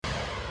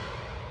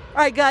All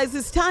right, guys,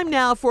 it's time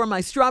now for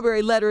my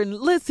strawberry letter. And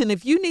listen,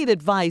 if you need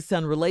advice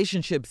on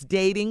relationships,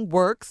 dating,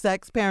 work,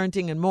 sex,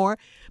 parenting, and more,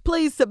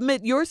 please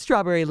submit your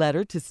strawberry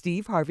letter to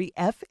Steve Harvey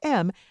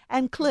FM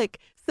and click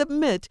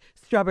Submit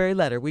Strawberry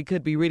Letter. We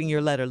could be reading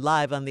your letter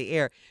live on the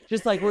air,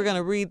 just like we're going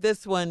to read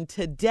this one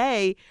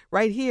today,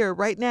 right here,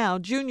 right now.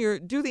 Junior,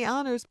 do the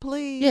honors,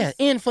 please. Yeah,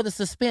 in for the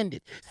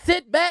suspended.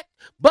 Sit back,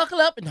 buckle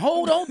up, and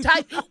hold on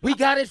tight. We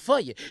got it for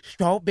you.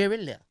 Strawberry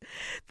letter.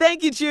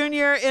 Thank you,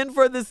 Junior. In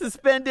for the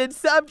suspended.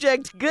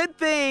 Subject: good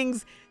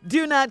things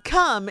do not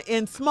come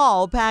in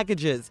small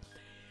packages.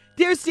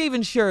 Dear Steve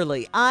and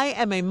Shirley, I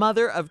am a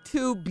mother of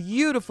 2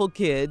 beautiful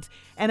kids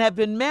and have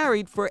been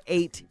married for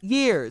 8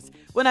 years.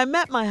 When I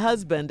met my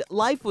husband,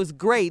 life was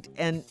great,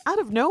 and out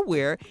of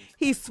nowhere,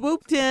 he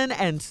swooped in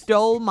and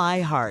stole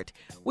my heart.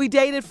 We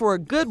dated for a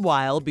good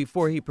while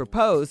before he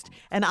proposed,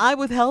 and I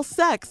withheld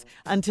sex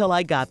until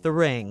I got the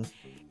ring.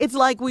 It's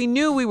like we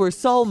knew we were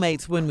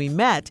soulmates when we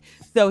met,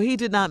 so he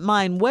did not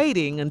mind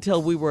waiting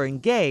until we were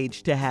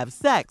engaged to have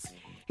sex.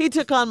 He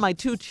took on my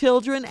 2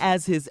 children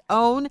as his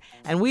own,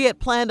 and we had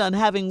planned on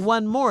having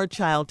one more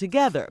child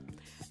together.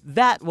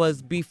 That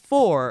was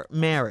before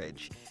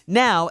marriage.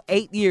 Now,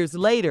 8 years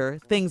later,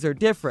 things are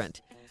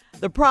different.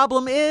 The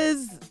problem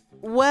is,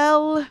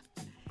 well,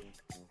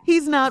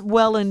 he's not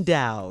well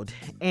endowed,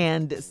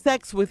 and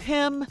sex with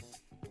him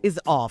is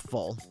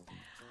awful.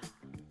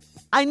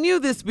 I knew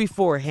this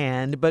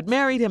beforehand, but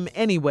married him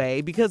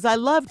anyway because I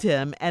loved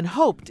him and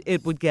hoped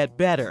it would get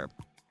better.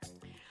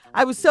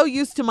 I was so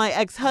used to my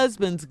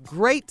ex-husband's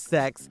great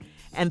sex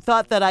and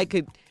thought that I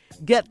could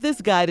get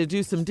this guy to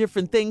do some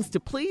different things to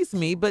please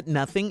me, but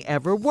nothing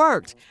ever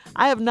worked.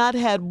 I have not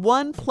had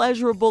one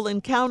pleasurable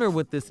encounter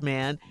with this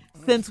man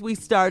since we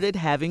started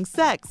having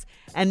sex,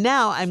 and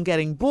now I'm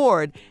getting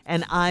bored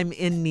and I'm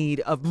in need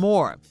of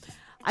more.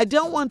 I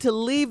don't want to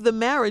leave the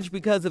marriage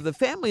because of the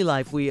family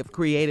life we have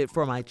created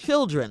for my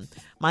children.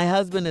 My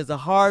husband is a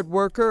hard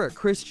worker, a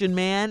Christian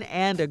man,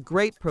 and a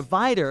great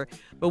provider,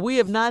 but we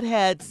have not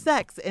had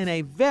sex in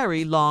a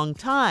very long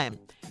time.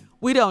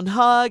 We don't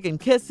hug and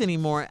kiss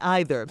anymore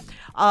either.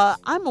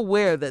 I'm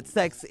aware that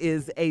sex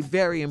is a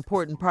very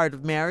important part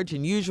of marriage,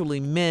 and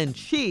usually men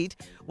cheat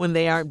when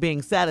they aren't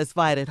being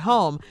satisfied at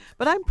home,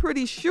 but I'm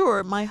pretty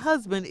sure my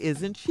husband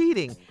isn't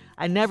cheating.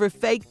 I never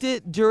faked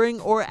it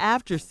during or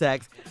after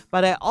sex,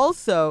 but I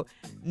also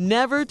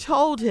never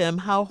told him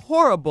how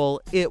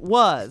horrible it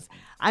was.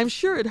 I'm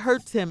sure it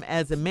hurts him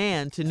as a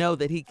man to know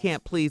that he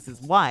can't please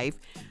his wife.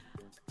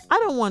 I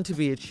don't want to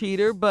be a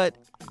cheater, but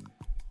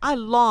I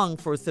long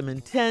for some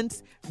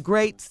intense,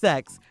 great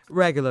sex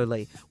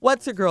regularly.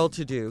 What's a girl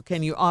to do?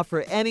 Can you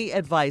offer any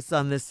advice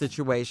on this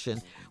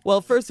situation? Well,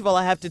 first of all,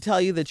 I have to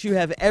tell you that you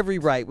have every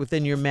right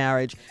within your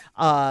marriage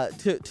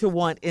to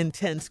want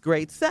intense,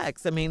 great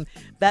sex. I mean,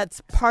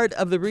 that's part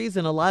of the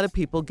reason a lot of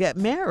people get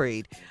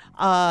married.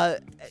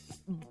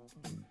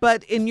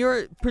 But in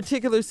your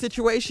particular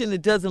situation,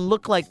 it doesn't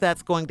look like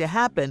that's going to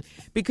happen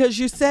because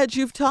you said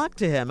you've talked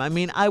to him. I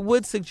mean, I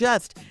would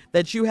suggest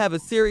that you have a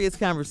serious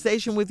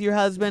conversation with your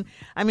husband.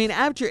 I mean,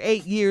 after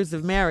 8 years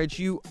of marriage,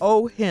 you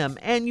owe him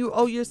and you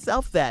owe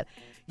yourself that.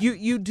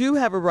 You do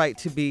have a right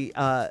to be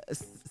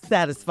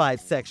satisfied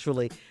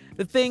sexually.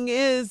 The thing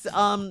is,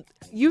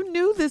 you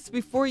knew this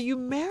before you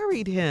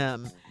married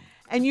him.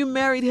 And you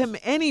married him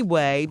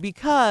anyway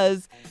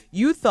because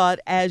you thought,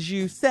 as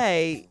you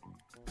say,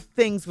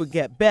 things would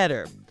get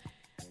better.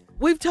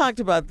 We've talked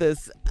about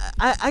this.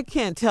 I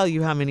can't tell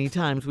you how many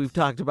times we've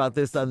talked about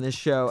this on this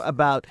show,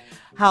 about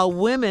how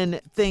women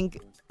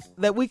think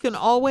that we can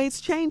always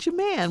change a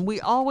man.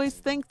 We always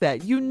think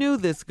that. You knew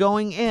this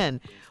going in.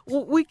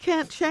 We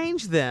can't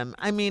change them.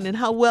 I mean, and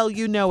how well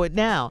you know it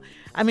now.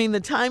 I mean, the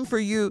time for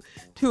you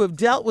to have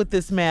dealt with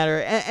this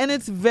matter, and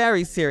it's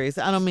very serious.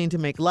 I don't mean to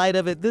make light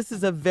of it. This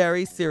is a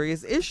very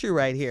serious issue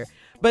right here.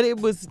 But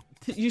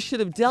you should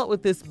have dealt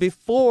with this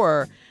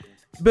before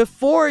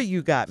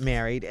you got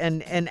married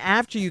and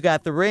after you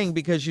got the ring,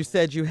 because you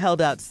said you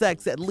held out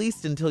sex at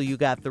least until you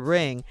got the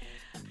ring.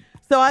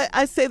 So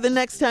I say the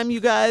next time you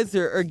guys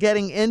are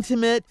getting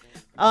intimate,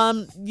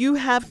 you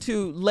have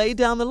to lay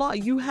down the law.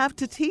 You have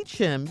to teach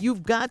him.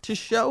 You've got to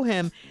show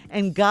him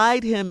and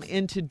guide him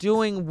into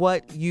doing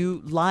what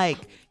you like.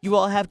 You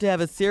all have to have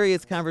a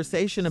serious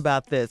conversation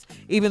about this,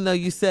 even though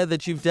you said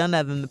that you've done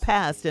that in the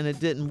past and it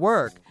didn't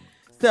work.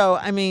 So,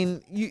 I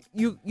mean,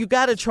 you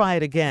got to try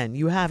it again.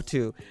 You have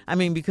to. I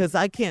mean, because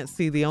I can't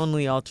see the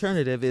only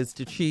alternative is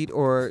to cheat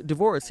or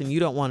divorce, and you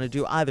don't want to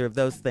do either of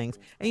those things,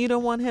 and you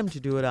don't want him to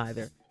do it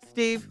either.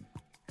 Steve?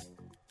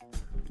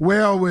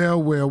 Well,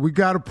 we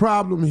got a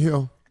problem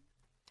here.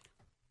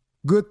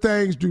 Good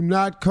things do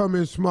not come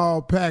in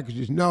small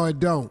packages. No, it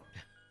don't.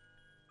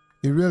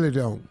 It really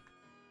don't.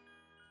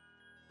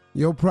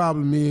 Your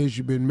problem is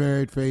you've been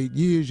married for 8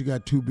 years. You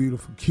got 2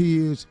 beautiful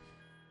kids.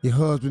 Your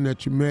husband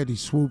that you met, he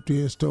swooped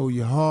in, stole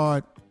your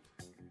heart.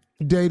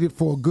 You dated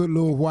for a good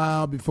little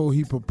while before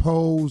he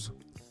proposed.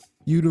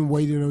 You done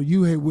waited on,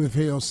 you had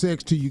withheld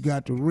sex till you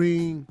got the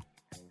ring.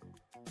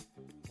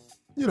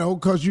 You know,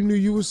 because you knew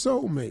you were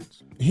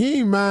soulmates. He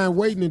ain't mind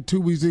waiting until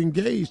we was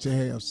engaged to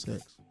have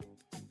sex.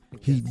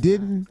 He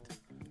didn't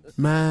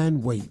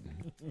mind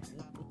waiting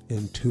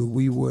until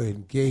we were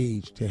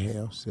engaged to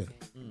have sex.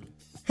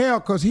 Hell,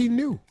 because he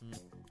knew.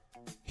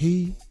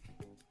 He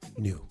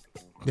knew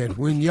that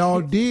when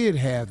y'all did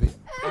have it,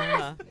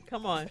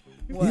 Come on.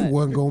 it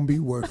wasn't going to be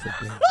worth it.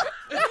 Then.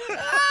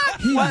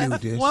 He knew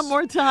this. One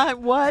more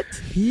time. What?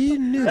 He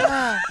knew.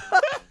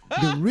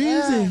 The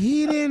reason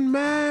he didn't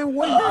mind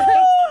waiting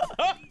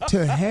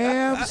to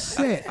have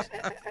sex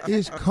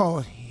is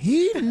because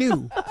he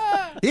knew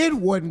it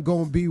wasn't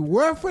going to be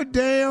worth a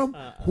damn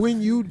when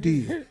you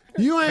did.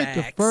 You ain't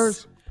the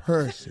first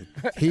person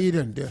he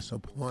done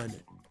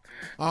disappointed.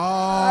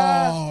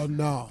 Oh,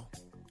 no.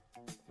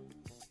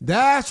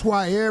 That's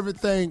why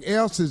everything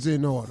else is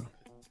in order.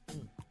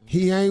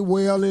 He ain't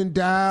well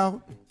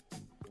endowed,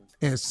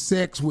 and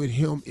sex with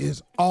him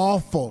is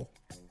awful.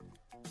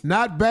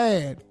 Not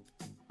bad.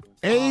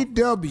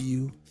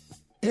 AWFUL.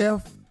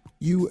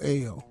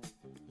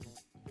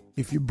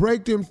 If you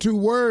break them two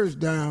words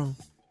down,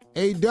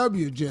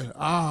 AW just,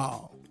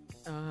 ow.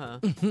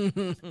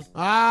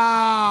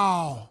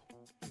 Ow.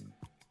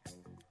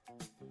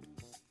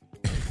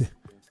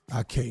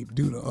 I can't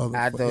do the other.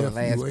 I for know the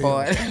last FUL.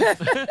 part.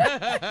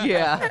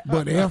 Yeah.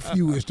 But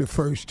FU is the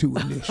first two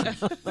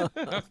initials.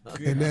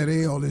 And that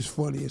L is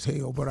funny as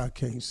hell, but I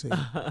can't say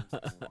it.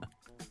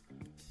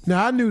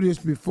 Now, I knew this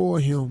before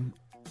him.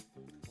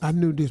 I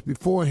knew this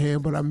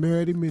beforehand, but I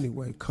married him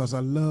anyway because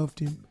I loved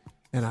him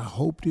and I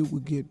hoped it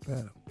would get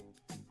better.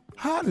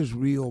 How does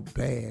real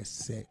bad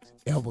sex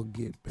ever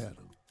get better?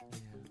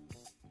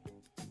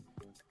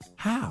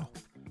 How?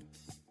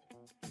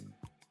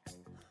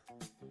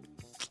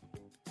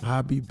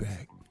 I'll be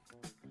back.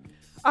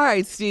 All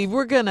right, Steve,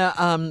 we're going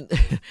to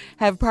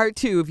have part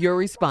 2 of your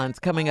response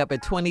coming up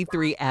at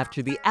 23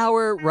 after the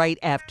hour, right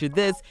after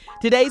this.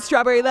 Today's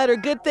Strawberry Letter,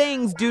 good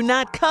things do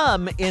not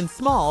come in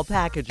small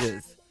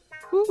packages.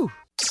 Whew.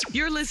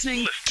 You're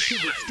listening to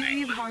the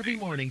Steve Harvey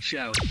Morning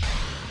Show.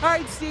 All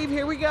right, Steve,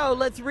 here we go.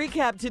 Let's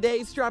recap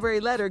today's Strawberry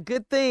Letter.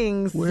 Good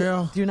things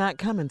do not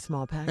come in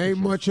small packages. Ain't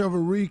much of a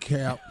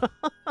recap.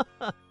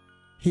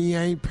 He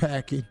ain't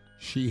packing.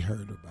 She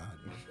heard about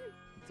it.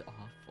 It's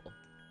awful.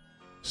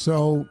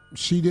 So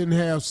she didn't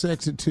have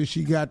sex until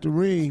she got the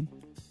ring.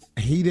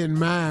 He didn't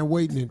mind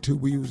waiting until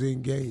we was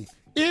engaged.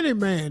 Any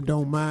man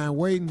don't mind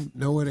waiting.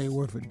 No, it ain't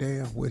worth a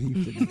damn what he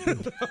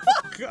finna do.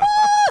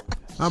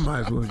 I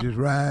might as well just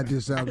ride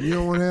this out. You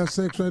don't want to have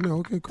sex right now?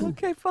 Okay, cool.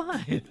 Okay,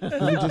 fine.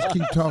 Let me just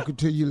keep talking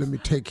to you. Let me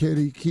take care of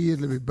these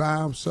kids. Let me buy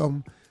them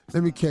something.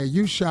 Let me carry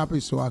you shopping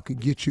so I could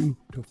get you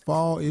to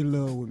fall in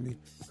love with me.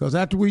 Because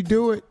after we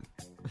do it,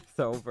 It's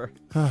over.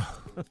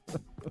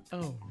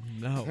 Oh,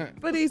 no.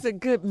 But he's a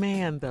good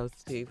man, though,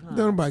 Steve. Huh?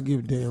 don't nobody give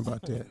a damn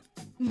about that.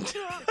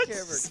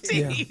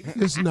 Yeah,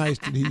 it's nice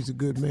that he's a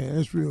good man.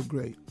 That's real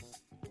great.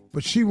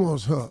 But she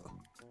wants her.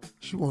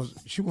 She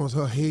wants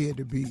her head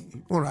to be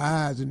on her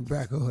eyes in the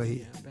back of her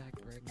head.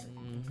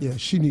 Yeah,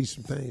 she needs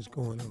some things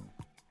going on.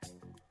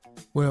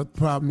 Well, the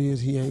problem is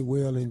he ain't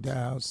well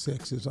endowed.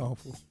 Sex is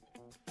awful.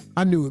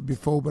 I knew it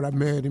before, but I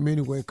married him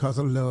anyway because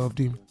I loved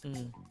him.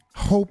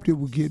 Hoped it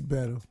would get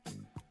better.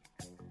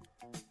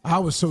 I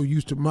was so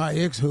used to my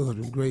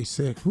ex-husband, great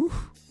sex. Whew.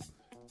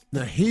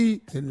 Now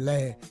he done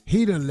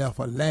left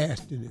a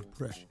lasting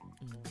impression.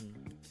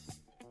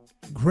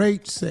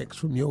 Great sex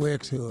from your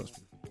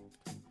ex-husband.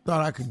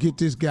 Thought I could get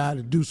this guy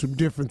to do some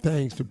different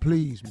things to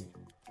please me.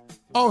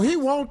 Oh, he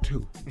want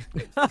to.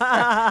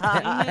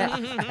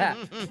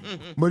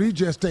 But he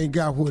just ain't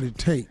got what it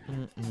takes.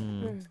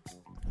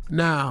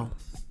 Now,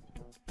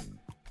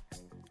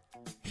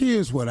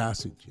 here's what I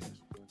suggest.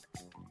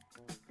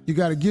 You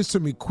got to get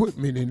some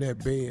equipment in that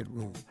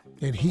bedroom,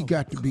 and he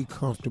got to be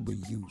comfortable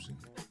using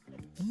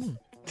it.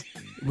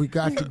 We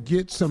got to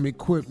get some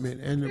equipment,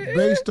 and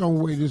based on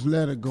where this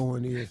letter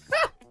going is,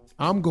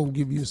 I'm going to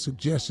give you a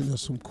suggestion of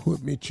some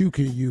equipment you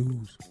can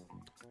use.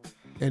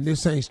 And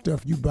this ain't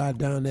stuff you buy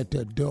down at the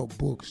adult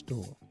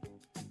bookstore.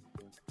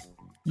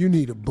 You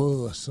need a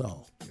buzz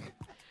saw.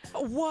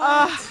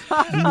 What?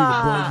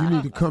 You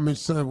need to come in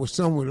with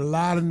something with a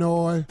lot of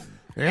noise.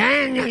 You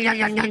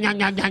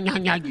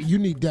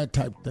need that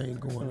type of thing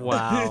going on.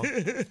 Wow.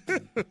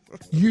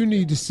 You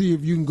need to see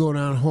if you can go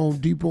down to Home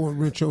Depot and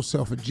rent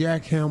yourself a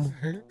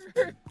jackhammer.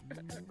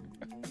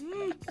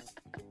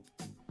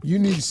 You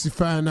need to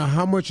find out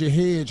how much a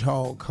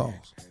hedgehog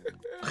costs.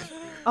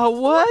 A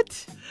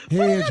what?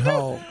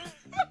 Hedgehog.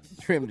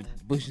 Trim the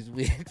bushes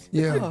with.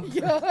 Yeah.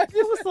 It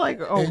was like,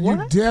 And what?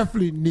 you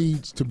definitely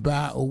needs to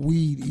buy a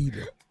weed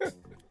eater.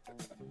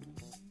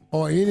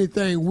 Or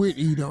anything with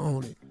eater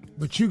on it.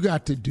 But you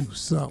got to do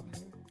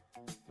something.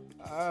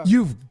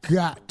 You've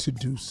got to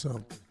do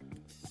something.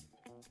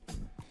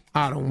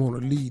 I don't want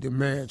to lead a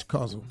marriage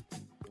because of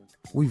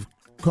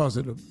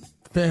the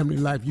family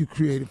life you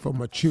created for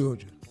my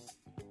children.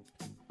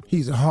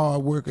 He's a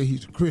hard worker.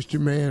 He's a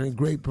Christian man and a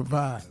great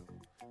provider.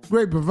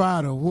 Great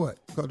provider of what?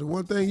 Because the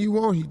one thing you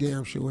want, he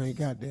damn sure ain't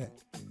got that.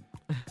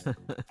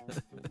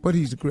 But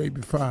he's a great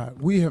provider.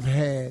 We ain't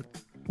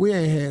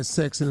had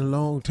sex in a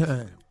long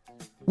time.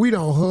 We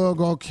don't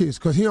hug or kiss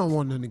because he don't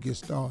want nothing to get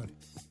started.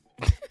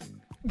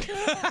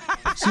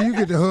 See, you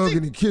get the hug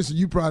and the kiss,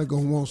 you probably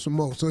gonna want some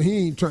more. So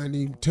he ain't trying to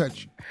even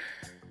touch you.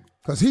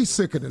 Because he's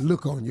sick of the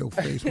look on your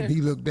face when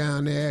he look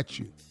down there at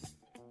you.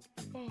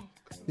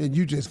 And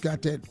you just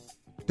got that,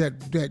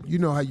 you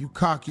know how you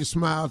cock your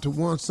smile to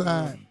one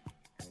side?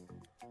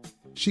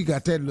 She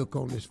got that look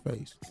on his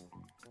face.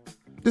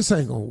 This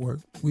ain't gonna work.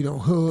 We don't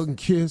hug and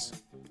kiss.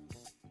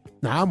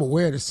 Now, I'm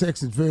aware that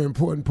sex is a very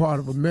important part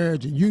of a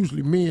marriage, and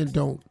usually men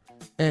don't.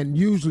 And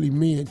usually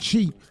men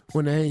cheat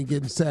when they ain't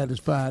getting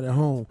satisfied at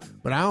home.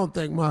 But I don't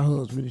think my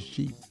husband is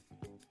cheating.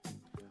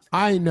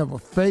 I ain't never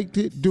faked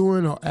it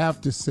during or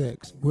after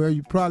sex. Well,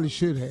 you probably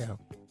should have.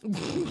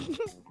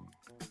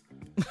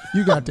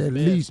 You got to at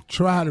least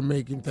try to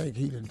make him think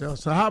he done done.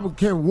 So how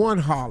can one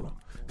holler?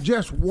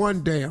 Just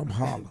one damn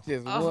holler.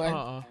 Just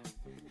one.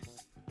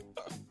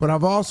 But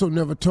I've also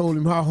never told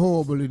him how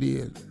horrible it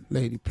is.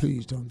 Lady,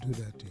 please don't do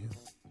that to him.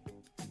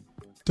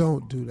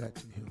 Don't do that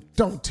to him.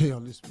 Don't tell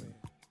this man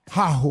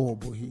how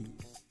horrible he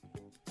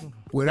is.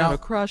 Gotta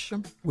crush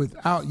him.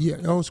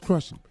 Always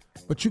crush him.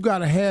 But you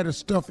gotta have the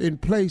stuff in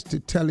place to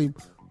tell him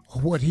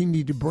what he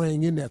need to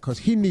bring in there, because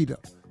he need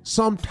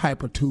some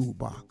type of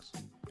toolbox.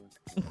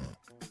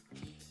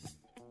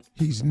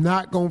 He's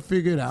not gonna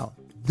figure it out.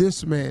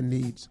 This man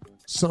needs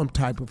some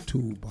type of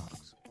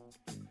toolbox.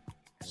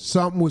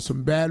 Something with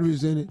some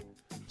batteries in it,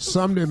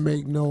 some that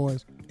make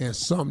noise, and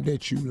some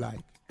that you like.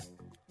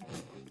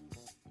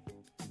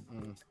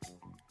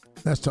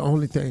 That's the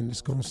only thing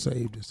that's gonna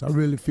save this. I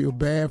really feel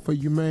bad for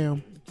you,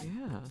 ma'am.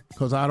 Yeah.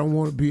 Because I don't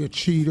want to be a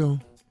cheater.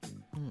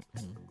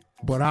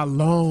 But I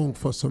long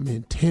for some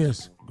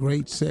intense,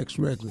 great sex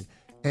regularly.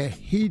 And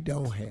he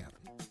don't have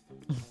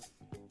it.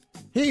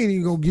 He ain't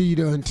even gonna give you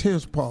the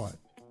intense part.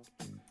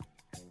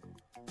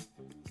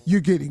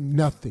 You're getting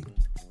nothing.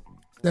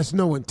 That's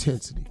no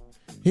intensity.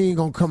 He ain't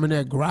gonna come in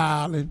there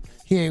growling.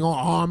 He ain't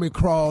gonna army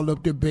crawl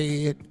up the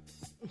bed.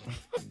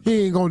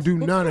 He ain't gonna do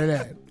none of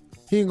that.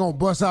 He ain't gonna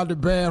bust out the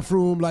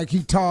bathroom like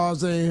he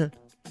Tarzan.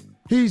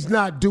 He's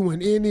not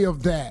doing any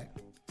of that.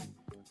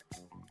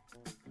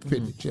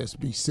 Finna just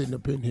be sitting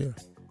up in here.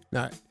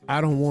 Now,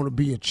 I don't want to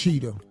be a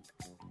cheater,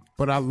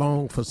 but I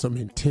long for some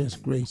intense,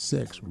 great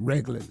sex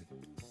regularly.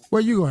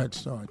 Well, you gonna have to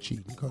start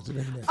cheating because it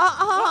ain't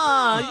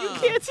that. You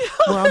can't tell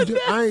Well, her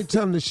I ain't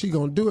telling her she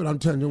gonna do it. I'm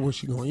telling her what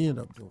she gonna end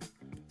up doing.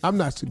 I'm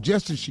not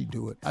suggesting she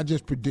do it. I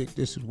just predict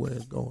this is where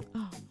it's going.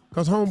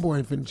 Because homeboy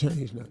ain't finna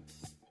change nothing.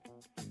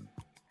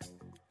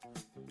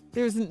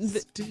 There's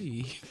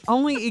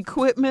only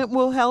equipment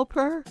will help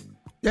her.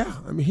 Yeah,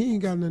 I mean, he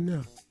ain't got nothing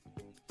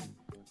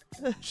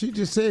else. She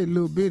just said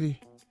little bitty.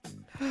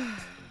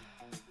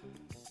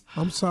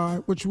 I'm sorry.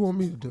 What you want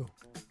me to do?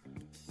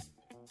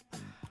 I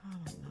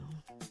don't know.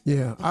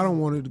 Yeah, I don't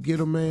want her to get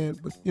a man,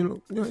 but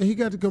you know, he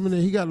got to come in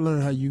there. He got to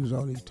learn how to use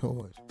all these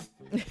toys.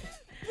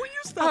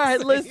 All right,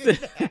 listen.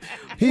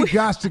 He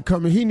got to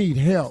come in. He need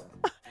help.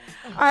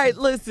 All right,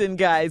 listen,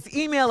 guys.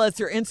 Email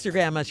us or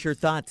Instagram us your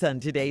thoughts on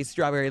today's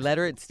Strawberry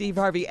Letter at Steve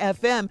Harvey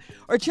FM,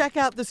 or check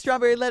out the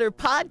Strawberry Letter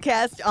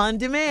podcast on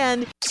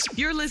demand.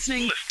 You're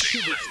listening to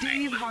the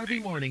Steve Harvey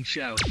Morning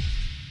Show.